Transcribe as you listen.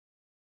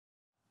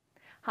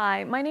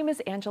Hi, my name is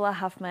Angela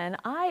Huffman.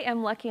 I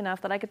am lucky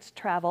enough that I get to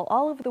travel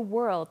all over the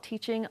world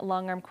teaching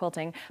longarm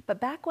quilting.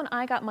 But back when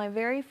I got my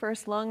very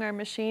first longarm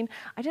machine,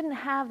 I didn't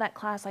have that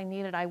class I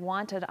needed. I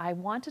wanted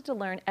to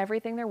learn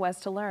everything there was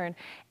to learn,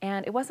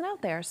 and it wasn't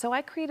out there. So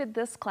I created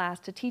this class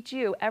to teach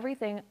you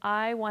everything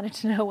I wanted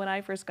to know when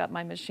I first got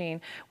my machine.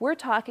 We're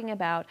talking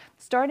about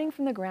starting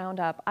from the ground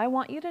up. I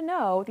want you to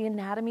know the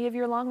anatomy of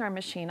your longarm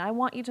machine. I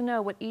want you to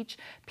know what each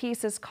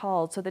piece is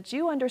called so that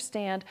you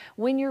understand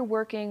when you're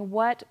working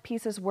what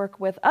pieces work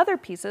with other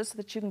pieces so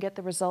that you can get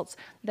the results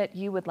that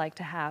you would like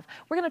to have.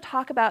 We're going to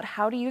talk about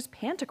how to use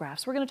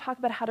pantographs. We're going to talk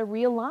about how to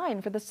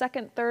realign for the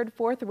second, third,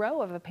 fourth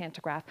row of a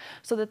pantograph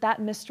so that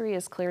that mystery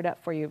is cleared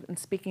up for you. And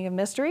speaking of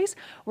mysteries,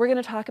 we're going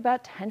to talk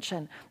about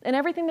tension and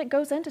everything that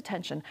goes into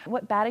tension.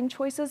 What batting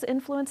choices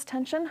influence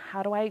tension?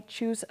 How do I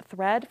choose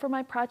thread for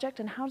my project?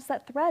 And how does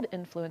that thread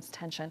influence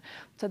tension?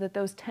 So that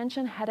those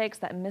tension headaches,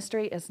 that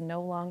mystery is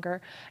no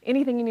longer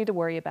anything you need to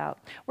worry about.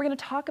 We're going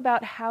to talk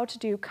about how to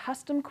do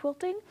custom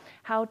quilting,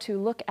 how to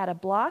look at a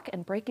block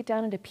and break it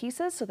down into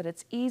pieces so that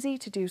it's easy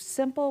to do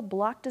simple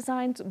block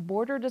designs,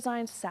 border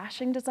designs,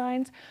 sashing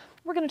designs.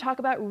 We're going to talk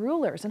about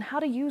rulers and how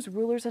to use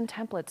rulers and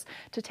templates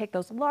to take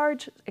those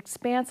large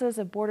expanses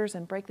of borders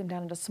and break them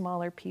down into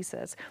smaller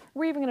pieces.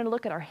 We're even going to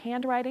look at our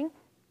handwriting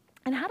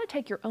and how to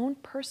take your own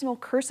personal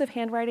cursive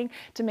handwriting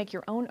to make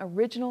your own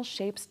original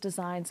shapes,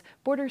 designs,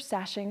 borders,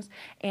 sashings,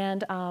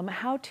 and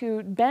how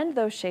to bend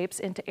those shapes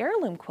into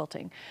heirloom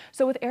quilting.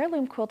 So with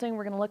heirloom quilting,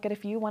 we're going to look at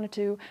if you wanted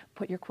to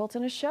put your quilt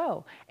in a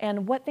show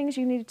and what things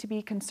you needed to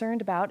be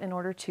concerned about in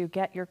order to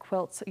get your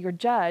quilts, your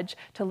judge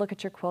to look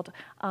at your quilt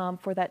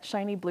for that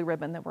shiny blue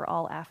ribbon that we're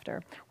all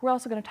after. We're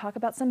also going to talk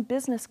about some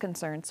business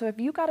concerns. So if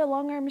you got a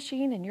longarm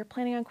machine and you're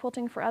planning on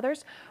quilting for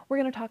others, we're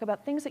going to talk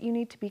about things that you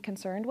need to be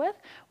concerned with,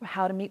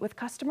 how to meet with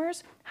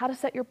customers, how to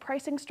set your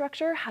pricing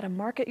structure, how to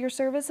market your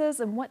services,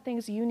 and what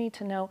things you need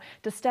to know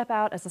to step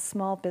out as a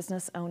small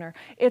business owner.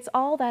 It's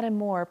all that and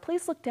more.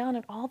 Please look down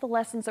at all the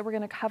lessons that we're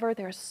going to cover.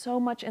 There's so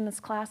much in this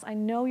class. I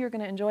know you're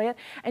going to enjoy it,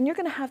 and you're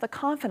going to have the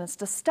confidence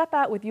to step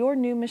out with your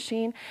new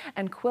machine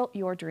and quilt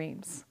your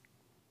dreams.